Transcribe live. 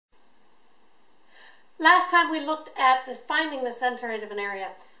Last time we looked at finding the centroid of an area.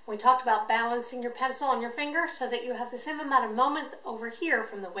 We talked about balancing your pencil on your finger so that you have the same amount of moment over here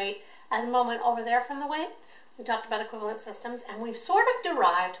from the weight as moment over there from the weight. We talked about equivalent systems, and we've sort of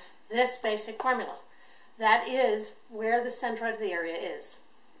derived this basic formula. That is where the centroid of the area is.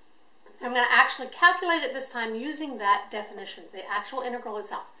 I'm going to actually calculate it this time using that definition, the actual integral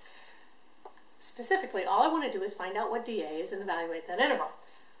itself. Specifically, all I want to do is find out what dA is and evaluate that integral.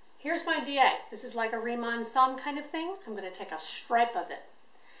 Here's my dA. This is like a Riemann sum kind of thing. I'm going to take a stripe of it.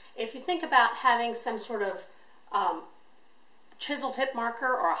 If you think about having some sort of chisel tip marker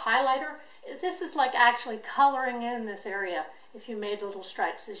or a highlighter, this is like actually coloring in this area if you made little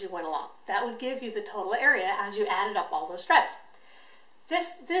stripes as you went along. That would give you the total area as you added up all those stripes.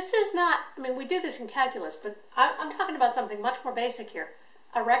 This is not, I mean, we do this in calculus, but I'm talking about something much more basic here.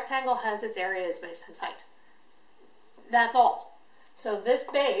 A rectangle has its area as base times height. That's all. So this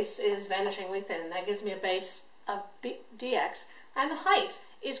base is vanishingly thin. That gives me a base of dx. And the height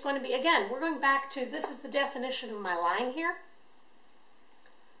is going to be, again, we're going back to, this is the definition of my line here.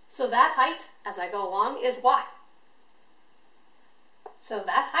 So that height, as I go along, is y. So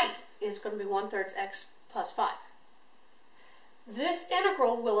that height is going to be 1/3 x plus 5. This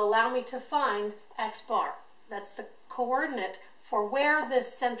integral will allow me to find x bar. That's the coordinate for where the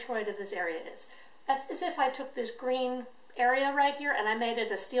centroid of this area is. That's as if I took this green area right here and I made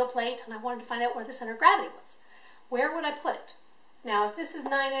it a steel plate and I wanted to find out where the center of gravity was. Where would I put it? Now, if this is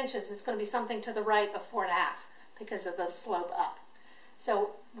 9 inches, it's going to be something to the right of 4.5 because of the slope up.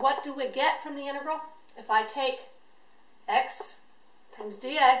 So what do we get from the integral? If I take x times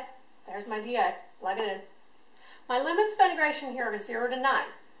dA, there's my dA, plug it in. My limits of integration here are 0 to 9.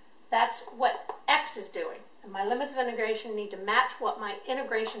 That's what x is doing. And my limits of integration need to match what my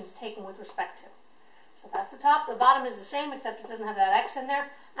integration is taking with respect to. So that's the top. The bottom is the same, except it doesn't have that x in there,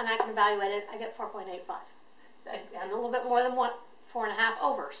 and I can evaluate it. I get 4.85. And a little bit more than 4.5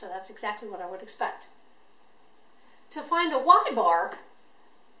 over, so that's exactly what I would expect. To find a y bar,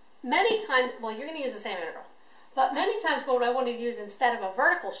 many times, well, you're going to use the same integral, but many times what I want to use instead of a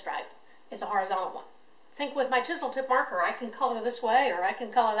vertical stripe is a horizontal one. Think with my chisel tip marker, I can color this way or I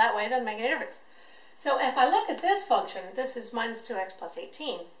can color that way, it doesn't make any difference. So if I look at this function, this is minus 2x plus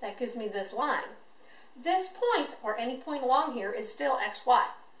 18, that gives me this line. This point, or any point along here, is still xy.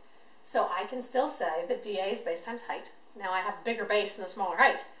 So I can still say that dA is base times height. Now I have a bigger base and a smaller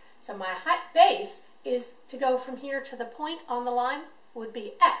height. So my height base is to go from here to the point on the line would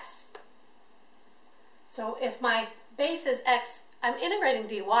be x. So if my base is x, I'm integrating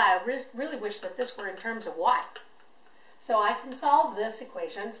dy. I really wish that this were in terms of y. So I can solve this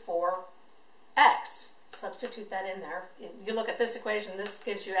equation for x. Substitute that in there. You look at this equation, this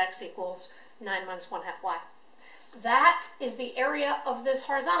gives you x equals 9 minus 1/2 y. That is the area of this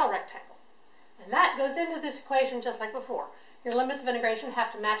horizontal rectangle. And that goes into this equation just like before. Your limits of integration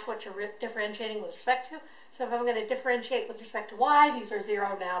have to match what you're differentiating with respect to. So if I'm going to differentiate with respect to y, these are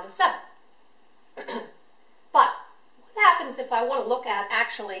 0 now to 7. But what happens if I want to look at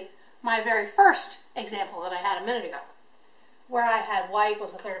actually my very first example that I had a minute ago, where I had y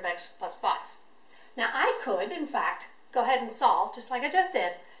equals 1/3 of x plus 5. Now I could, in fact, go ahead and solve, just like I just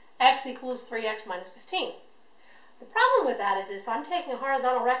did, x equals 3x minus 15. The problem with that is if I'm taking a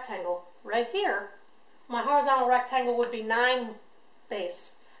horizontal rectangle right here, my horizontal rectangle would be 9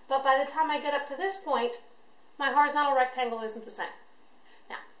 base. But by the time I get up to this point, my horizontal rectangle isn't the same.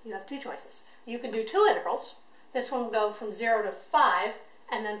 Now, you have two choices. You can do two integrals. This one will go from 0 to 5,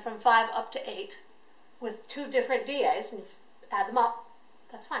 and then from 5 up to 8, with two different dAs, and you add them up.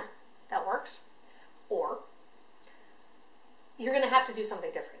 That's fine. That works. Or you're going to have to do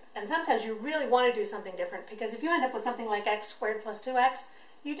something different. And sometimes you really want to do something different, because if you end up with something like x squared plus 2x,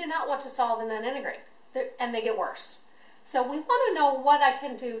 you do not want to solve and then integrate, and they get worse. So we want to know what I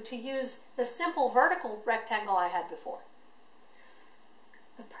can do to use the simple vertical rectangle I had before.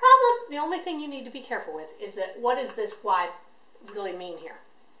 The problem, the only thing you need to be careful with is that what does this y really mean here?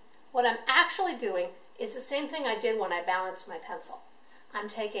 What I'm actually doing is the same thing I did when I balanced my pencil. I'm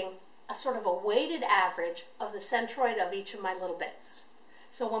taking a sort of a weighted average of the centroid of each of my little bits.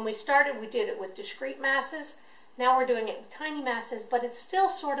 So when we started, we did it with discrete masses. Now we're doing it with tiny masses, but it's still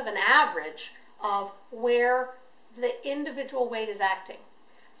sort of an average of where the individual weight is acting.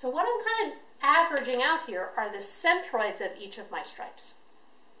 So what I'm kind of averaging out here are the centroids of each of my stripes.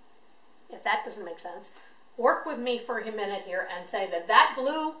 If that doesn't make sense, work with me for a minute here and say that that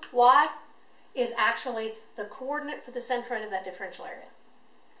blue y is actually the coordinate for the centroid of that differential area.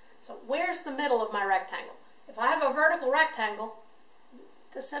 So where's the middle of my rectangle? If I have a vertical rectangle,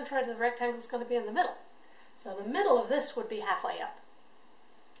 the centroid of the rectangle is going to be in the middle. So the middle of this would be halfway up.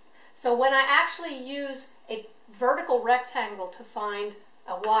 So when I actually use a vertical rectangle to find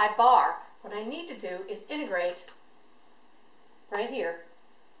a y bar, what I need to do is integrate right here.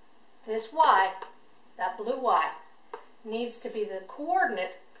 This y, that blue y, needs to be the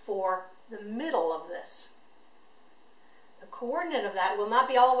coordinate for the middle of this. The coordinate of that will not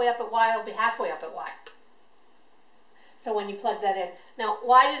be all the way up at y, it'll be halfway up at y. So when you plug that in. Now,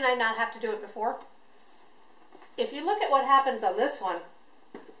 why did I not have to do it before? If you look at what happens on this one,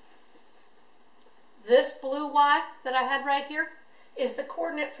 this blue y that I had right here is the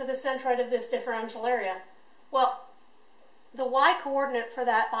coordinate for the centroid of this differential area. Well, the y coordinate for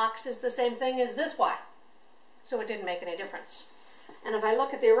that box is the same thing as this y. So it didn't make any difference. And if I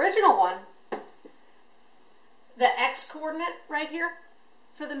look at the original one, the x coordinate right here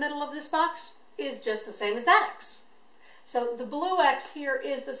for the middle of this box is just the same as that x. So the blue x here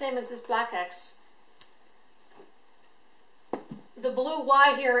is the same as this black x. The blue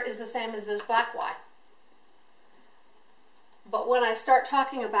y here is the same as this black y. But when I start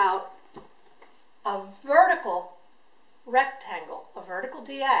talking about a vertical rectangle, a vertical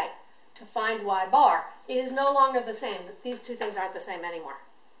DA, to find y bar, it is no longer the same. These two things aren't the same anymore.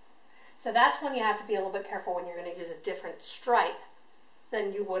 So that's when you have to be a little bit careful when you're going to use a different stripe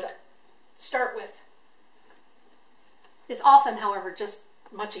than you would start with. It's often, however, just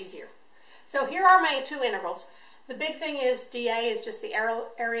much easier. So here are my two integrals. The big thing is dA is just the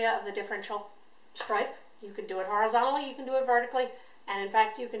area of the differential stripe. You can do it horizontally, you can do it vertically, and in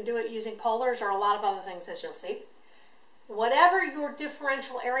fact you can do it using polars or a lot of other things, as you'll see. Whatever your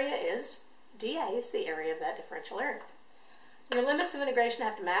differential area is, dA is the area of that differential area. Your limits of integration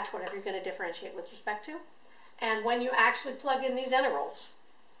have to match whatever you're going to differentiate with respect to. And when you actually plug in these integrals,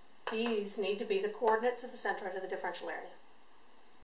 these need to be the coordinates of the centroid of the differential area.